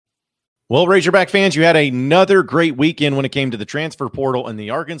Well, Razorback fans, you had another great weekend when it came to the transfer portal, and the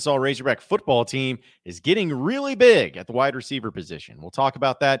Arkansas Razorback football team is getting really big at the wide receiver position. We'll talk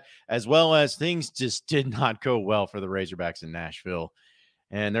about that, as well as things just did not go well for the Razorbacks in Nashville.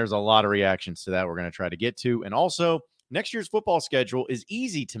 And there's a lot of reactions to that we're going to try to get to. And also, next year's football schedule is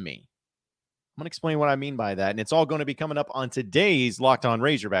easy to me. I'm going to explain what I mean by that, and it's all going to be coming up on today's Locked On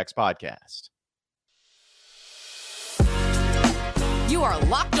Razorbacks podcast. You are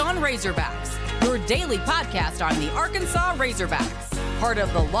Locked On Razorbacks, your daily podcast on the Arkansas Razorbacks, part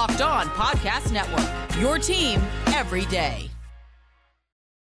of the Locked On Podcast Network, your team every day.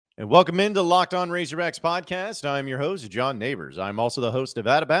 And welcome into Locked On Razorbacks podcast. I'm your host, John Neighbors. I'm also the host of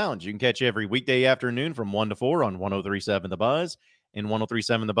Out of Bounds. You can catch every weekday afternoon from 1 to 4 on 103.7 The Buzz and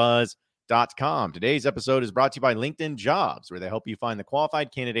 103.7thebuzz.com. Today's episode is brought to you by LinkedIn Jobs, where they help you find the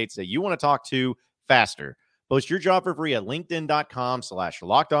qualified candidates that you want to talk to faster. Post your job for free at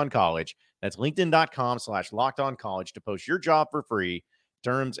linkedin.com/lockedoncollege. That's linkedin.com/lockedoncollege to post your job for free.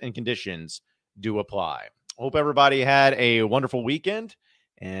 Terms and conditions do apply. Hope everybody had a wonderful weekend.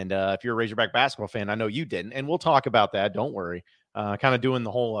 And if you're a Razorback basketball fan, I know you didn't. And we'll talk about that. Don't worry. Kind of doing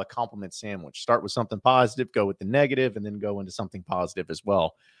the whole compliment sandwich. Start with something positive, go with the negative, and then go into something positive as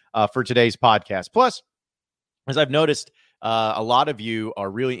well for today's podcast. Plus, as I've noticed, a lot of you are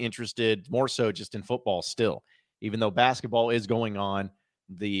really interested more so just in football still, even though basketball is going on.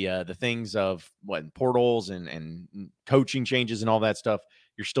 The things of portals and coaching changes and all that stuff,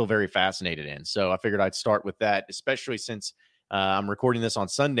 you're still very fascinated in. So I figured I'd start with that, especially since I'm recording this on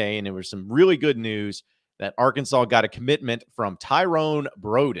Sunday, and there was some really good news that Arkansas got a commitment from Tyrone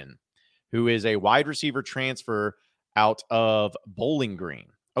Broden, who is a wide receiver transfer out of Bowling Green.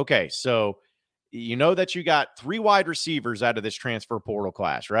 Okay, so you know that you got 3 wide receivers out of this transfer portal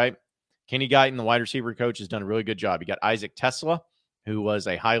class, right? Kenny Guyton, the wide receiver coach, has done a really good job. You got Isaac Tesla, who was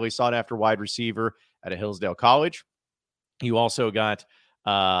a highly sought-after wide receiver at a Hillsdale College. You also got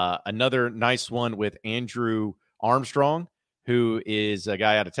another nice one with Andrew Armstrong, who is a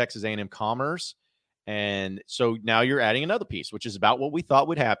guy out of Texas A&M Commerce. And so now you're adding another piece, which is about what we thought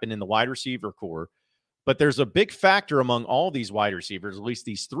would happen in the wide receiver core. But there's a big factor among all these wide receivers, at least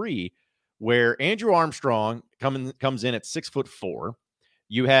these 3, where Andrew Armstrong comes in at 6'4".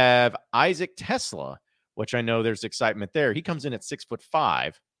 You have Isaac Tesla, which I know there's excitement there. He comes in at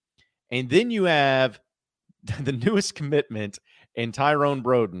 6'5". And then you have the newest commitment in Tyrone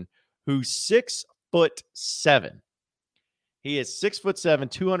Broden, who's 6'7". He is 6'7",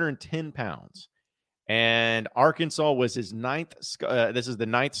 210 pounds. And Arkansas was his ninth. This is the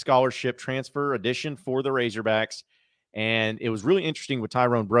 9th scholarship transfer edition for the Razorbacks. And it was really interesting with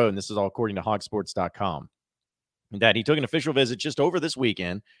Tyrone Broden. This is all according to hogsports.com. That he took an official visit just over this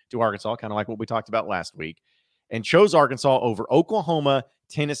weekend to Arkansas, kind of like what we talked about last week, and chose Arkansas over Oklahoma,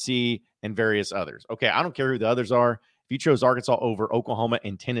 Tennessee, and various others. Okay, I don't care who the others are. If you chose Arkansas over Oklahoma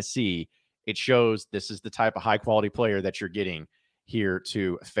and Tennessee, it shows this is the type of high-quality player that you're getting here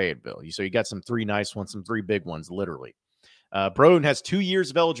to Fayetteville. So you got some 3 nice ones, some 3 big ones, literally. Broden has 2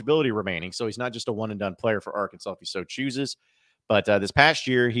 years of eligibility remaining, so he's not just a one-and-done player for Arkansas if he so chooses. But this past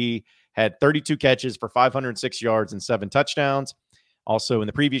year, he had 32 catches for 506 yards and 7 touchdowns. Also, in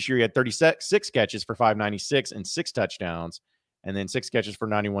the previous year, he had 36 catches for 596 and 6 touchdowns, and then 6 catches for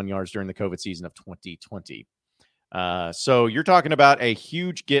 91 yards during the COVID season of 2020. So you're talking about a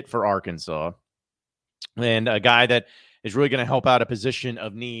huge get for Arkansas and a guy that is really going to help out a position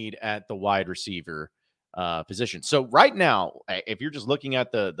of need at the wide receiver position. So right now, if you're just looking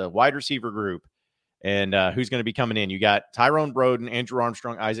at the wide receiver group and who's going to be coming in, you got Tyrone Broden, Andrew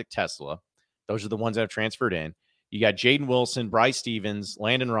Armstrong, Isaac Tesla. Those are the ones that have transferred in. You got Jaden Wilson, Bryce Stevens,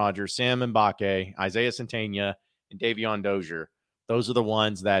 Landon Rogers, Sam Mbake, Isaiah Centena, and Davion Dozier. Those are the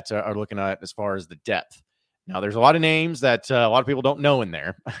ones that are looking at as far as the depth. Now, there's a lot of names that a lot of people don't know in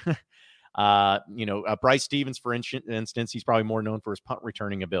there. Bryce Stevens, for instance, he's probably more known for his punt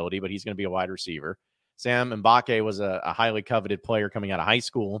returning ability, but he's going to be a wide receiver. Sam Mbake was a highly coveted player coming out of high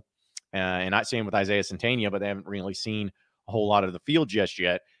school, and not same with Isaiah Centena, but they haven't really seen a whole lot of the field just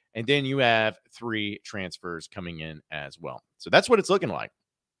yet. And then you have 3 transfers coming in as well. So that's what it's looking like.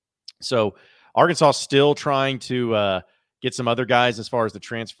 So Arkansas still trying to get some other guys as far as the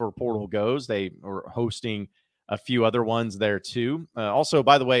transfer portal goes. They are hosting a few other ones there too. Also,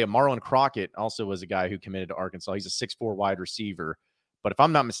 by the way, Marlon Crockett also was a guy who committed to Arkansas. He's a 6'4" wide receiver. But if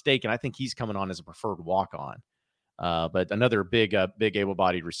I'm not mistaken, I think he's coming on as a preferred walk-on. But another big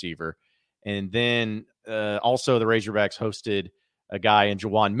able-bodied receiver. And then also the Razorbacks hosted a guy in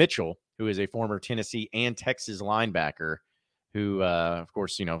Jawan Mitchell, who is a former Tennessee and Texas linebacker who, of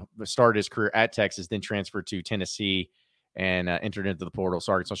course, started his career at Texas, then transferred to Tennessee, and entered into the portal.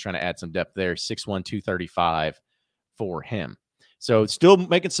 So Arkansas was trying to add some depth there. 6'1", 235 for him. So still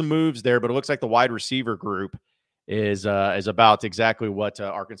making some moves there, but it looks like the wide receiver group is about exactly what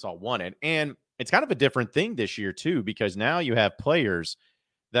Arkansas wanted. And it's kind of a different thing this year too, because now you have players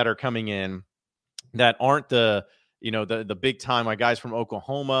that are coming in that aren't the big time, like guys from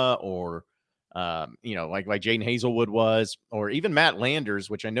Oklahoma or like Jaden Hazelwood was, or even Matt Landers,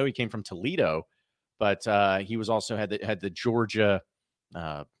 which I know he came from Toledo, but he was also had the Georgia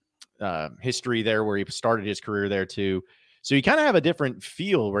history there where he started his career there too. So you kind of have a different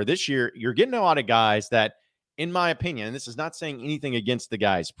feel where this year you're getting a lot of guys that, in my opinion, and this is not saying anything against the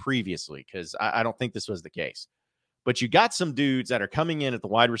guys previously, because I don't think this was the case, but you got some dudes that are coming in at the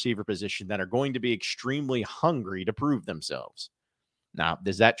wide receiver position that are going to be extremely hungry to prove themselves. Now,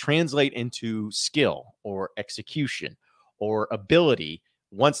 does that translate into skill or execution or ability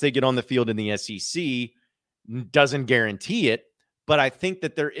once they get on the field in the SEC? Doesn't guarantee it, but I think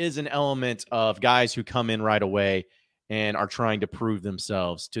that there is an element of guys who come in right away and are trying to prove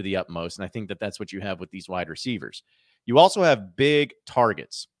themselves to the utmost. And I think that that's what you have with these wide receivers. You also have big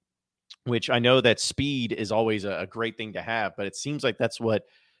targets, which I know that speed is always a great thing to have, but it seems like that's what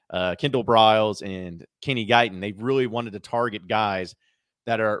Kendall Briles and Kenny Guyton, they really wanted to target guys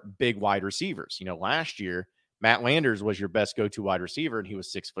that are big wide receivers. Last year, Matt Landers was your best go-to wide receiver, and he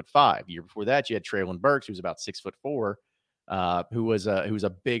was 6'5". The year before that, you had Treylon Burks, who was about 6'4", who was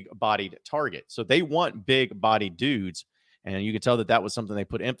a big-bodied target. So they want big-bodied dudes, and you could tell that was something they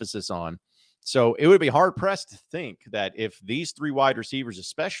put emphasis on. So it would be hard-pressed to think that if these three wide receivers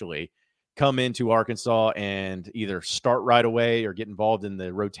especially come into Arkansas and either start right away or get involved in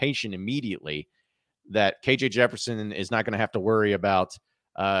the rotation immediately, that KJ Jefferson is not going to have to worry about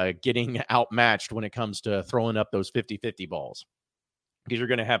getting outmatched when it comes to throwing up those 50-50 balls, because you're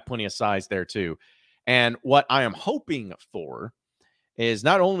going to have plenty of size there too. And what I am hoping for is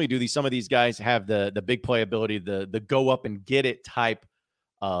not only do some of these guys have the big playability, the go up and get it type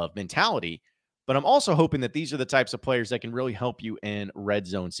of mentality, but I'm also hoping that these are the types of players that can really help you in red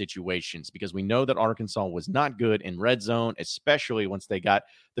zone situations, because we know that Arkansas was not good in red zone, especially once they got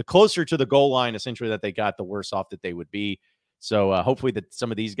the closer to the goal line, essentially, that they got, the worse off that they would be. So hopefully that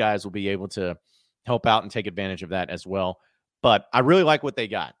some of these guys will be able to help out and take advantage of that as well. But I really like what they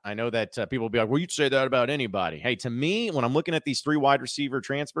got. I know that people will be like, well, you'd say that about anybody. Hey, to me, when I'm looking at these three wide receiver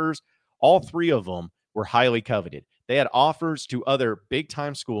transfers, all three of them were highly coveted. They had offers to other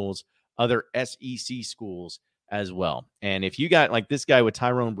big-time schools, other SEC schools as well. And if you got like this guy with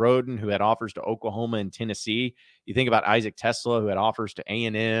Tyrone Broden, who had offers to Oklahoma and Tennessee, you think about Isaac Tesla, who had offers to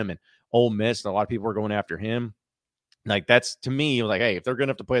A&M and Ole Miss, and a lot of people were going after him. Like, that's, to me, like, hey, if they're good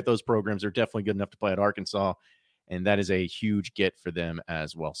enough to play at those programs, they're definitely good enough to play at Arkansas. And that is a huge get for them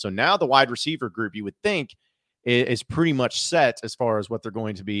as well. So now the wide receiver group, you would think, is pretty much set as far as what they're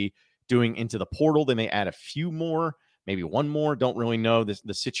going to be doing into the portal. They may add a few more, maybe one more. Don't really know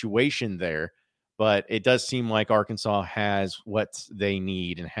the situation there. But it does seem like Arkansas has what they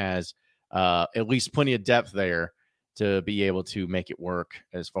need and has at least plenty of depth there to be able to make it work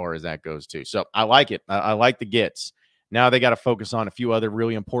as far as that goes too. So I like it. I like the gets. Now they got to focus on a few other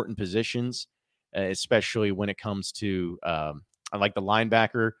really important positions, especially when it comes to I like the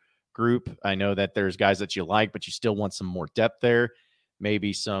linebacker group. I know that there's guys that you like, but you still want some more depth there.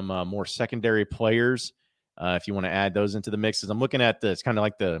 Maybe some more secondary players if you want to add those into the mix. As I'm looking at this, kind of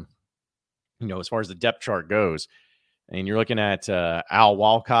like the, as far as the depth chart goes, and you're looking at Al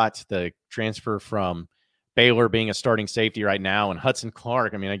Walcott, the transfer from Baylor, being a starting safety right now, and Hudson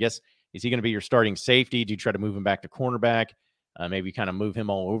Clark. I mean, I guess, is he going to be your starting safety? Do you try to move him back to cornerback? Maybe kind of move him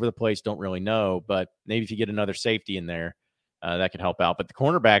all over the place. Don't really know, but maybe if you get another safety in there, that could help out. But the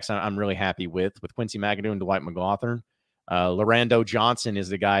cornerbacks I'm really happy with Quincy McAdoo and Dwight McLaughlin. Lorando Johnson is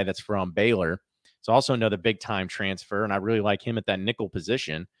the guy that's from Baylor. It's also another big-time transfer, and I really like him at that nickel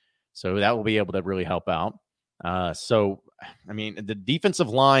position. So that will be able to really help out. So, I mean, the defensive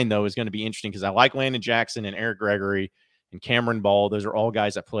line, though, is going to be interesting because I like Landon Jackson and Eric Gregory and Cameron Ball. Those are all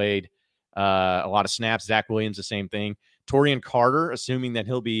guys that played a lot of snaps. Zach Williams, the same thing. Torian Carter, assuming that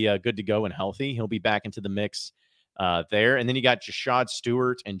he'll be good to go and healthy, he'll be back into the mix there. And then you got Jashad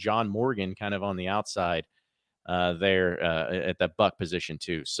Stewart and John Morgan kind of on the outside there at that buck position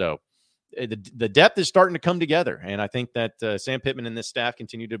too. So the depth is starting to come together. And I think that Sam Pittman and this staff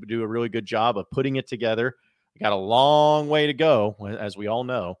continue to do a really good job of putting it together. We got a long way to go, as we all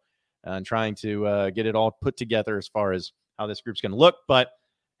know, and trying to get it all put together as far as how this group's going to look. But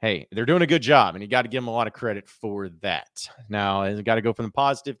hey, they're doing a good job, and you got to give them a lot of credit for that. Now, I got to go from the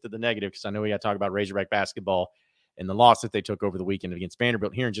positive to the negative because I know we got to talk about Razorback basketball and the loss that they took over the weekend against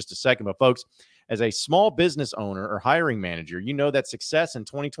Vanderbilt here in just a second. But folks, as a small business owner or hiring manager, you know that success in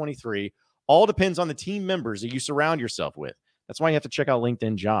 2023 all depends on the team members that you surround yourself with. That's why you have to check out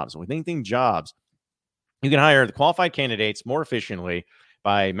LinkedIn Jobs. With LinkedIn Jobs, you can hire the qualified candidates more efficiently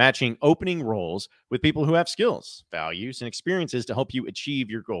by matching opening roles with people who have skills, values, and experiences to help you achieve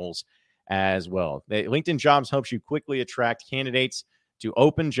your goals as well. LinkedIn Jobs helps you quickly attract candidates to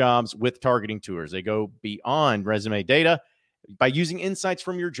open jobs with targeting tours. They go beyond resume data by using insights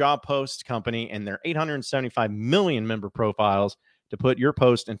from your job post company and their 875 million member profiles to put your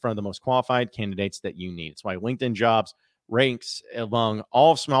post in front of the most qualified candidates that you need. It's why LinkedIn Jobs ranks among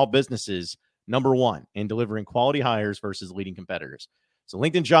all small businesses #1 in delivering quality hires versus leading competitors. So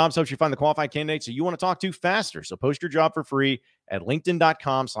LinkedIn Jobs helps you find the qualified candidates that you want to talk to faster. So post your job for free at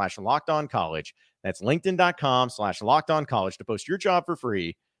linkedin.com/lockedoncollege. That's linkedin.com/lockedoncollege to post your job for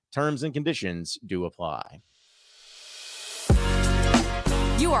free. Terms and conditions do apply.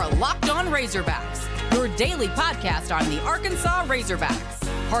 You are Locked On Razorbacks, your daily podcast on the Arkansas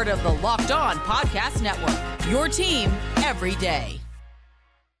Razorbacks, part of the Locked On Podcast Network, your team every day.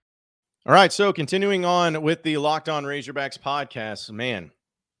 All right, so continuing on with the Locked On Razorbacks podcast, man,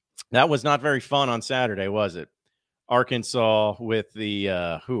 that was not very fun on Saturday, was it? Arkansas with the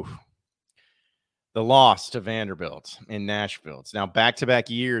loss to Vanderbilt in Nashville. It's now back-to-back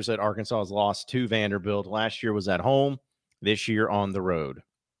years that Arkansas has lost to Vanderbilt. Last year was at home, this year on the road.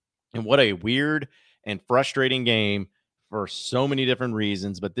 And what a weird and frustrating game for so many different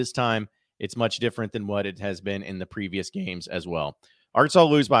reasons, but this time it's much different than what it has been in the previous games as well. Arkansas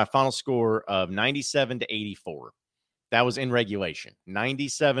lose by a final score of 97-84. That was in regulation.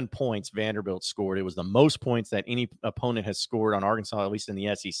 97 points Vanderbilt scored. It was the most points that any opponent has scored on Arkansas, at least in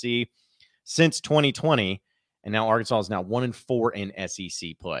the SEC, since 2020. And now Arkansas is now 1-4 in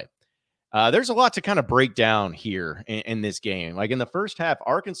SEC play. There's a lot to kind of break down here in this game. Like in the first half,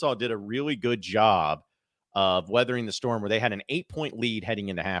 Arkansas did a really good job of weathering the storm where they had an 8-point lead heading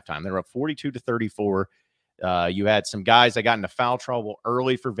into halftime. They were up 42-34. You had some guys that got into foul trouble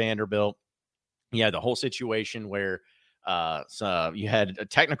early for Vanderbilt. You had the whole situation where you had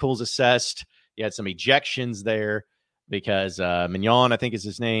technicals assessed. You had some ejections there because Mignon, I think is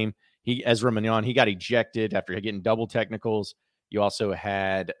his name. Ezra Mignon, he got ejected after getting double technicals. You also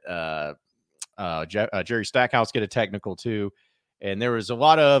had Jerry Stackhouse get a technical too. And there was a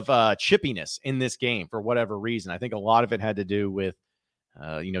lot of chippiness in this game for whatever reason. I think a lot of it had to do with,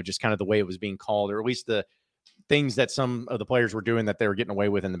 just kind of the way it was being called, or at least the things that some of the players were doing that they were getting away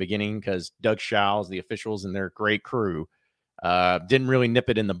with in the beginning, because Doug Shows, the officials, and their great crew didn't really nip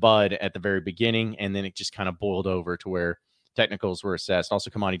it in the bud at the very beginning. And then it just kind of boiled over to where technicals were assessed.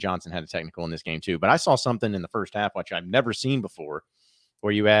 Also, Kamani Johnson had a technical in this game too. But I saw something in the first half, which I've never seen before,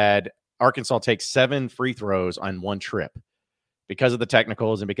 where you had Arkansas take 7 free throws on one trip. Because of the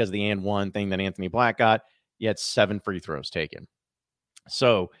technicals and because of the and one thing that Anthony Black got, you had 7 free throws taken.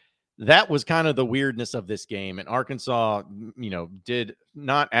 So that was kind of the weirdness of this game. And Arkansas, did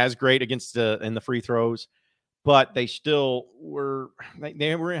not as great against in the free throws, but they still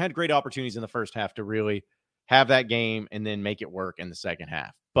had great opportunities in the first half to really have that game and then make it work in the second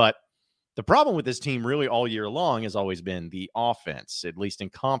half. But the problem with this team really all year long has always been the offense, at least in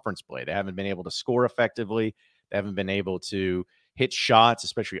conference play. They haven't been able to score effectively. They haven't been able to hit shots,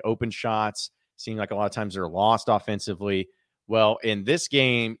 especially open shots. Seeing like a lot of times they're lost offensively. Well, in this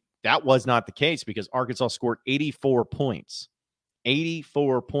game, that was not the case because Arkansas scored 84 points.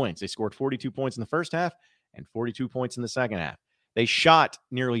 84 points. They scored 42 points in the first half and 42 points in the second half. They shot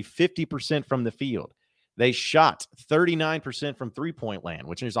nearly 50% from the field. They shot 39% from three-point land,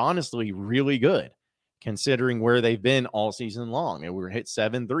 which is honestly really good considering where they've been all season long. They were hit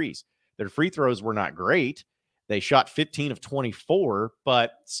 7 threes. Their free throws were not great. They shot 15 of 24,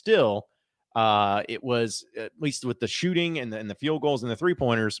 but still, it was, at least with the shooting and the field goals and the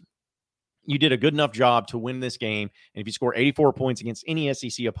three-pointers, you did a good enough job to win this game. And if you score 84 points against any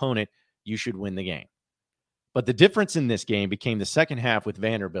SEC opponent, you should win the game. But the difference in this game became the second half with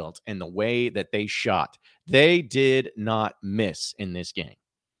Vanderbilt and the way that they shot. They did not miss in this game,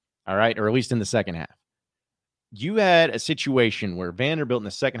 all right, or at least in the second half. You had a situation where Vanderbilt in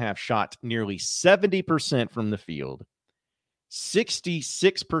the second half shot nearly 70% from the field,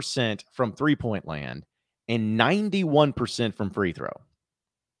 66% from three-point land, and 91% from free throw.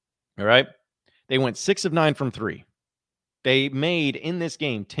 All right? They went 6 of 9 from 3. They made, in this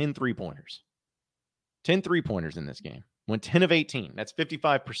game, 10 three-pointers. 10 three-pointers in this game. Went 10 of 18. That's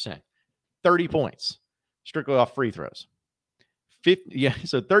 55%. 30 points, strictly off free throws.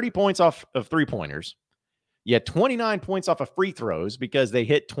 So 30 points off of three-pointers. You had 29 points off of free throws because they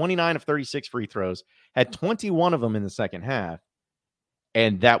hit 29 of 36 free throws, had 21 of them in the second half.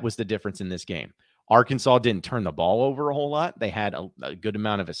 And that was the difference in this game. Arkansas didn't turn the ball over a whole lot. They had a good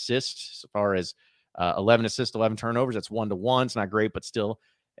amount of assists as far as 11 assists, 11 turnovers. That's 1-1. It's not great, but still,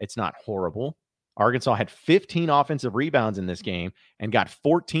 it's not horrible. Arkansas had 15 offensive rebounds in this game and got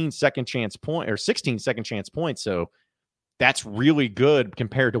 16 second chance points. So that's really good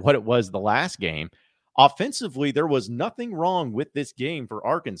compared to what it was the last game. Offensively, there was nothing wrong with this game for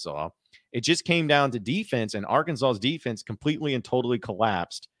Arkansas. It just came down to defense, and Arkansas's defense completely and totally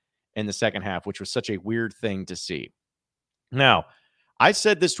collapsed in the second half, which was such a weird thing to see. Now, I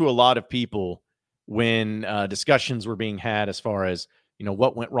said this to a lot of people when discussions were being had as far as,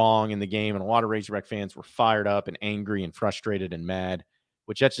 what went wrong in the game, and a lot of Razorback fans were fired up and angry and frustrated and mad,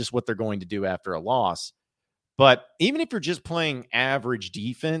 which that's just what they're going to do after a loss. But even if you're just playing average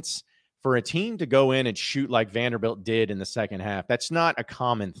defense, for a team to go in and shoot like Vanderbilt did in the second half, that's not a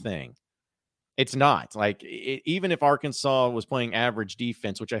common thing. It's not. Even if Arkansas was playing average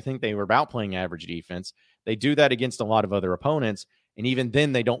defense, which I think they were about playing average defense, they do that against a lot of other opponents. And even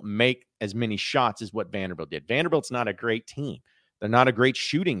then, they don't make as many shots as what Vanderbilt did. Vanderbilt's not a great team. They're not a great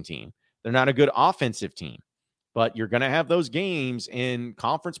shooting team. They're not a good offensive team. But you're going to have those games in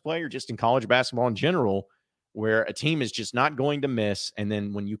conference play or just in college basketball in general where a team is just not going to miss. And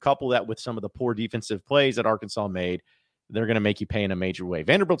then when you couple that with some of the poor defensive plays that Arkansas made, they're going to make you pay in a major way.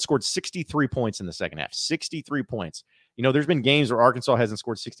 Vanderbilt scored 63 points in the second half, 63 points. There's been games where Arkansas hasn't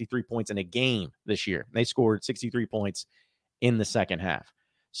scored 63 points in a game this year. They scored 63 points in the second half.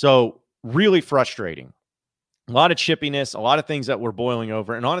 So really frustrating. A lot of chippiness, a lot of things that were boiling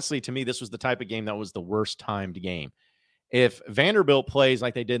over. And honestly, to me, this was the type of game that was the worst timed game. If Vanderbilt plays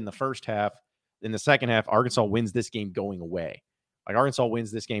like they did in the first half, in the second half, Arkansas wins this game going away. Arkansas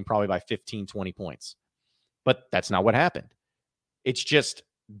wins this game probably by 15, 20 points. But that's not what happened. It's just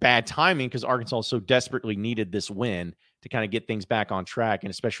bad timing because Arkansas so desperately needed this win to kind of get things back on track,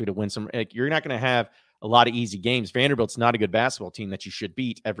 and especially to win some. You're not going to have a lot of easy games. Vanderbilt's not a good basketball team that you should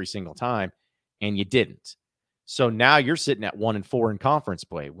beat every single time, and you didn't. So now you're sitting at 1-4 in conference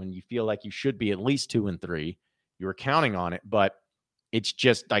play when you feel like you should be at least 2-3. You were counting on it, but it's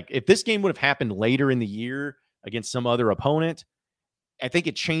just like if this game would have happened later in the year against some other opponent, I think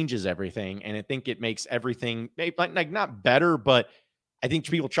it changes everything, and I think it makes everything like not better, but I think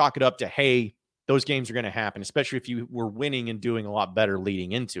people chalk it up to, hey, those games are going to happen, especially if you were winning and doing a lot better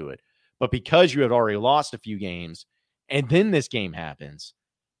leading into it. But because you had already lost a few games and then this game happens,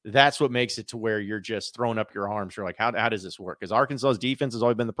 that's what makes it to where you're just throwing up your arms. You're like, how does this work? Because Arkansas's defense has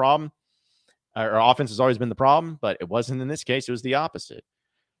always been the problem. Or offense has always been the problem, but it wasn't in this case. It was the opposite.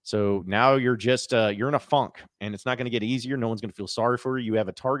 So now you're just you're in a funk, and it's not going to get easier. No one's going to feel sorry for you. You have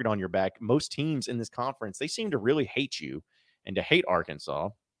a target on your back. Most teams in this conference, they seem to really hate you and to hate Arkansas.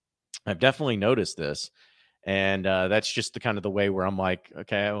 I've definitely noticed this, and that's just the kind of the way where I'm like,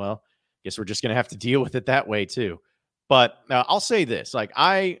 okay, well, guess we're just going to have to deal with it that way too. But I'll say this,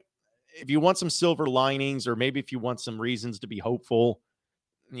 if you want some silver linings, or maybe if you want some reasons to be hopeful,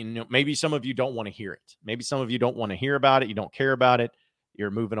 maybe some of you don't want to hear it. Maybe some of you don't want to hear about it. You don't care about it.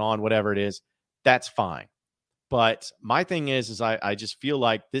 You're moving on, whatever it is. That's fine. But my thing is I just feel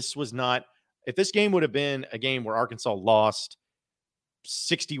like this was not, if this game would have been a game where Arkansas lost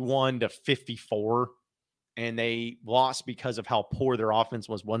 61-54 and they lost because of how poor their offense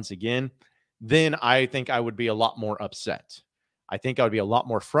was once again, then I think I would be a lot more upset. I think I would be a lot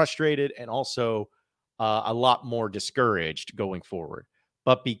more frustrated and also a lot more discouraged going forward.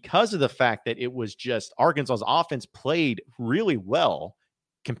 But because of the fact that it was just Arkansas's offense played really well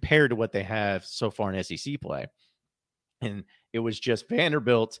compared to what they have so far in SEC play, and it was just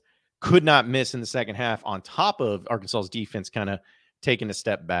Vanderbilt could not miss in the second half on top of Arkansas's defense kind of taking a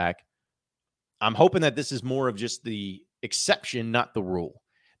step back. I'm hoping that this is more of just the exception, not the rule.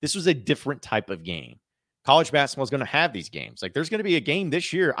 This was a different type of game. College basketball is going to have these games. There's going to be a game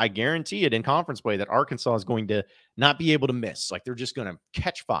this year, I guarantee it, in conference play that Arkansas is going to not be able to miss. They're just going to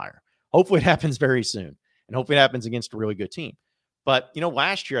catch fire. Hopefully it happens very soon, and hopefully it happens against a really good team. But,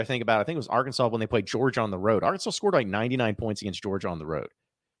 last year, I think it was Arkansas when they played Georgia on the road. Arkansas scored 99 points against Georgia on the road.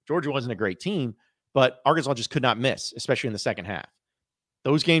 Georgia wasn't a great team, but Arkansas just could not miss, especially in the second half.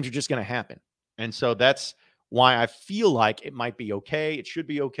 Those games are just going to happen. And so that's why I feel like it might be okay. It should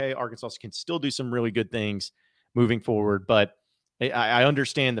be okay. Arkansas can still do some really good things moving forward, but I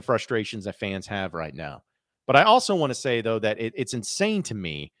understand the frustrations that fans have right now. But I also want to say, though, that it's insane to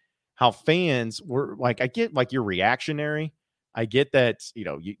me how fans were I get you're reactionary. I get that,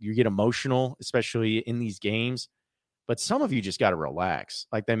 you get emotional, especially in these games, but some of you just got to relax.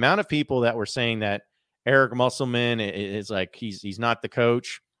 The amount of people that were saying that Eric Musselman is like, he's not the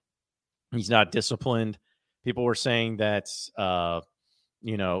coach. He's not disciplined. People were saying that,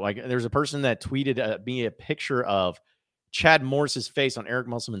 like there's a person that tweeted me a picture of Chad Morris's face on Eric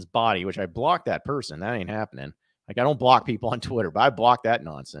Musselman's body, which I blocked that person. That ain't happening. Like, I don't block people on Twitter, but I block that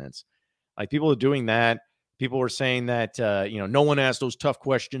nonsense. Like, people are doing that. People were saying that, no one asked those tough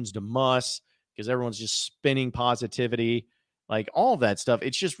questions to Muss because everyone's just spinning positivity. Like, all of that stuff.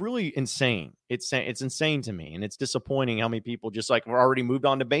 It's just really insane. It's insane to me. And it's disappointing how many people just like, we're already moved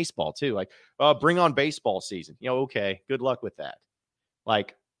on to baseball too. Like, bring on baseball season. Okay, good luck with that.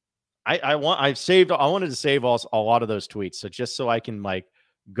 Like, I wanted to save a lot of those tweets. So just so I can like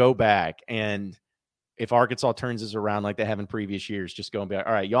go back, and if Arkansas turns this around like they have in previous years, just go and be like,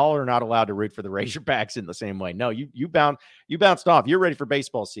 all right, y'all are not allowed to root for the Razorbacks in the same way. No, you bounced off. You're ready for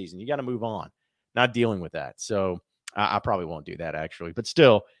baseball season. You got to move on. Not dealing with that. So I probably won't do that actually, but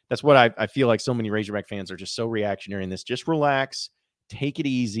still, that's what I feel like. So many Razorback fans are just so reactionary in this. Just relax, take it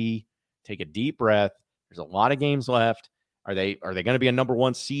easy, take a deep breath. There's a lot of games left. Are they going to be a number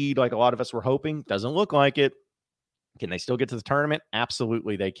one seed like a lot of us were hoping? Doesn't look like it. Can they still get to the tournament?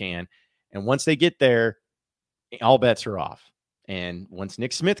 Absolutely they can. And once they get there, all bets are off. And once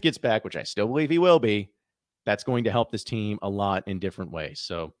Nick Smith gets back, which I still believe he will be, that's going to help this team a lot in different ways.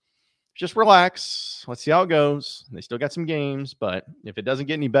 So just relax. Let's see how it goes. They still got some games, but if it doesn't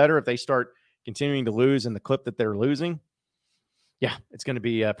get any better, if they start continuing to lose in the clip that they're losing, yeah, it's going to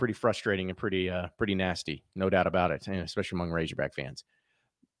be pretty frustrating and pretty nasty. No doubt about it, and especially among Razorback fans.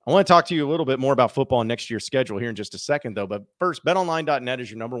 I want to talk to you a little bit more about football and next year's schedule here in just a second, though. But first, betonline.net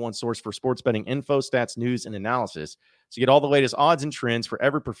is your number one source for sports betting info, stats, news, and analysis. So you get all the latest odds and trends for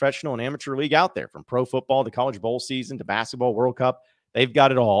every professional and amateur league out there, from pro football to college bowl season to basketball, World Cup. They've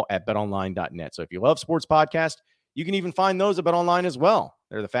got it all at betonline.net. So if you love sports podcasts, you can even find those at BetOnline as well.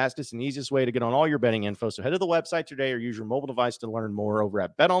 They're the fastest and easiest way to get on all your betting info. So head to the website today or use your mobile device to learn more over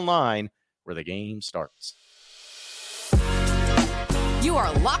at BetOnline, where the game starts. You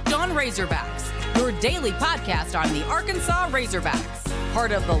are Locked On Razorbacks, your daily podcast on the Arkansas Razorbacks,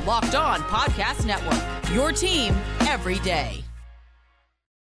 part of the Locked On Podcast Network, your team every day.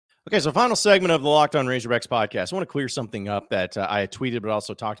 Okay, so final segment of the Locked On Razorbacks podcast. I want to clear something up that I had tweeted but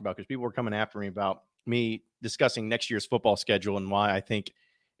also talked about, because people were coming after me about me discussing next year's football schedule and why I think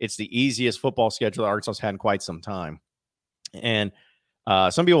it's the easiest football schedule that Arkansas has had in quite some time. And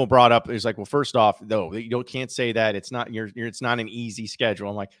some people brought up, it's like, well, first off, though, you can't say that it's not it's not an easy schedule.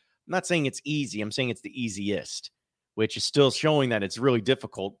 I'm like, I'm not saying it's easy. I'm saying it's the easiest, which is still showing that it's really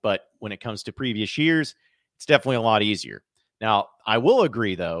difficult. But when it comes to previous years, it's definitely a lot easier. Now, I will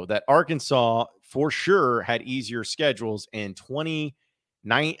agree, though, that Arkansas for sure had easier schedules in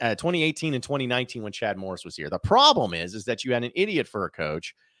 2018 and 2019 when Chad Morris was here. The problem is that you had an idiot for a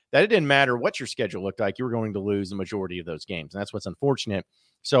coach that it didn't matter what your schedule looked like. You were going to lose the majority of those games. And that's what's unfortunate.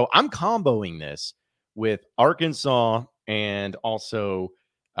 So I'm comboing this with Arkansas and also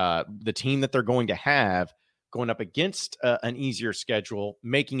the team that they're going to have going up against an easier schedule,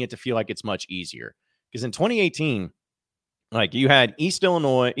 making it to feel like it's much easier. Because in 2018, like, you had Eastern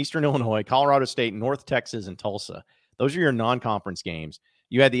Illinois, Colorado State, North Texas, and Tulsa. Those are your non-conference games.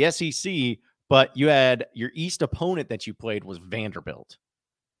 You had the SEC, but you had your East opponent that you played was Vanderbilt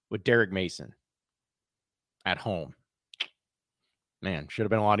with Derek Mason at home. Man, should have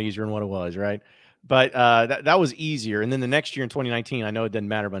been a lot easier than what it was, right? But that was easier. And then the next year in 2019, I know it didn't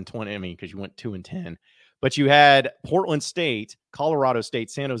matter, but in 20, because you went 2-10. But you had Portland State, Colorado State,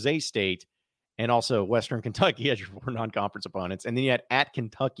 San Jose State, and also Western Kentucky as your four non-conference opponents. And then you had at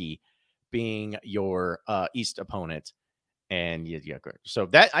Kentucky being your East opponent. And yeah, so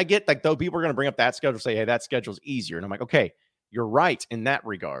that I get, like, though people are going to bring up that schedule, say, hey, that schedule's easier. And I'm like, okay, you're right in that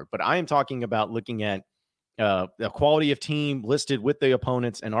regard. But I am talking about looking at the quality of team listed with the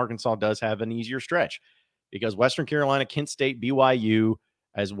opponents, and Arkansas does have an easier stretch because Western Carolina, Kent State, BYU,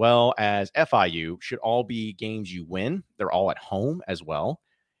 as well as FIU should all be games you win. They're all at home as well.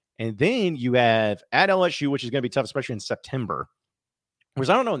 And then you have at LSU, which is going to be tough, especially in September. Because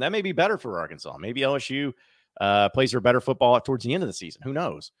I don't know, that may be better for Arkansas. Maybe LSU plays their better football towards the end of the season. Who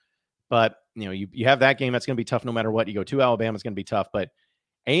knows? But, you have that game. That's going to be tough no matter what. You go to Alabama, it's going to be tough. But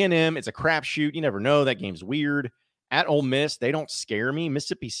A&M, it's a crapshoot. You never know. That game's weird. At Ole Miss, they don't scare me.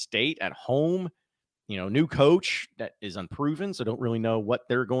 Mississippi State at home, new coach that is unproven, so don't really know what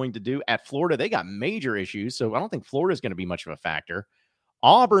they're going to do. At Florida, they got major issues, so I don't think Florida's going to be much of a factor.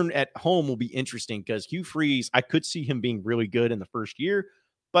 Auburn at home will be interesting because Hugh Freeze, I could see him being really good in the first year,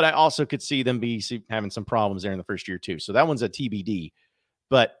 but I also could see them having some problems there in the first year too. So that one's a TBD.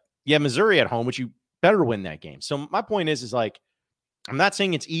 But yeah, Missouri at home, which you better win that game. So my point is like, I'm not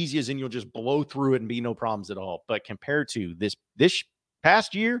saying it's easy as in you'll just blow through it and be no problems at all. But compared to this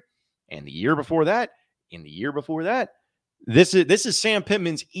past year and the year before that, and the year before that, this is Sam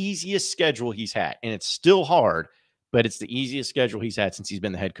Pittman's easiest schedule he's had. And it's still hard, but it's the easiest schedule he's had since he's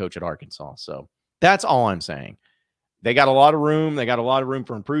been the head coach at Arkansas. So that's all I'm saying. They got a lot of room. They got a lot of room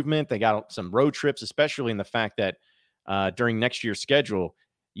for improvement. They got some road trips, especially in the fact that during next year's schedule,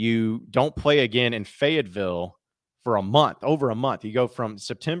 you don't play again in Fayetteville for a month, over a month. You go from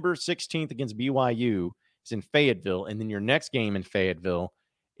September 16th against BYU, it's in Fayetteville, and then your next game in Fayetteville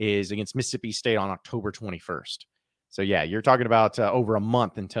is against Mississippi State on October 21st. So, yeah, you're talking about over a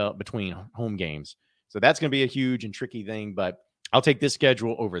month until between home games. So that's going to be a huge and tricky thing, but I'll take this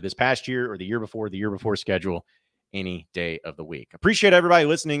schedule over this past year or the year before schedule any day of the week. Appreciate everybody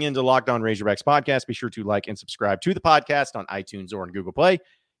listening into Locked On Razorbacks podcast. Be sure to like and subscribe to the podcast on iTunes or on Google Play.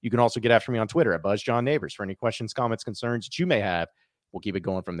 You can also get after me on Twitter at BuzzJohnNeighbors for any questions, comments, concerns that you may have. We'll keep it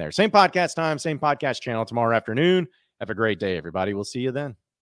going from there. Same podcast time, same podcast channel tomorrow afternoon. Have a great day, everybody. We'll see you then.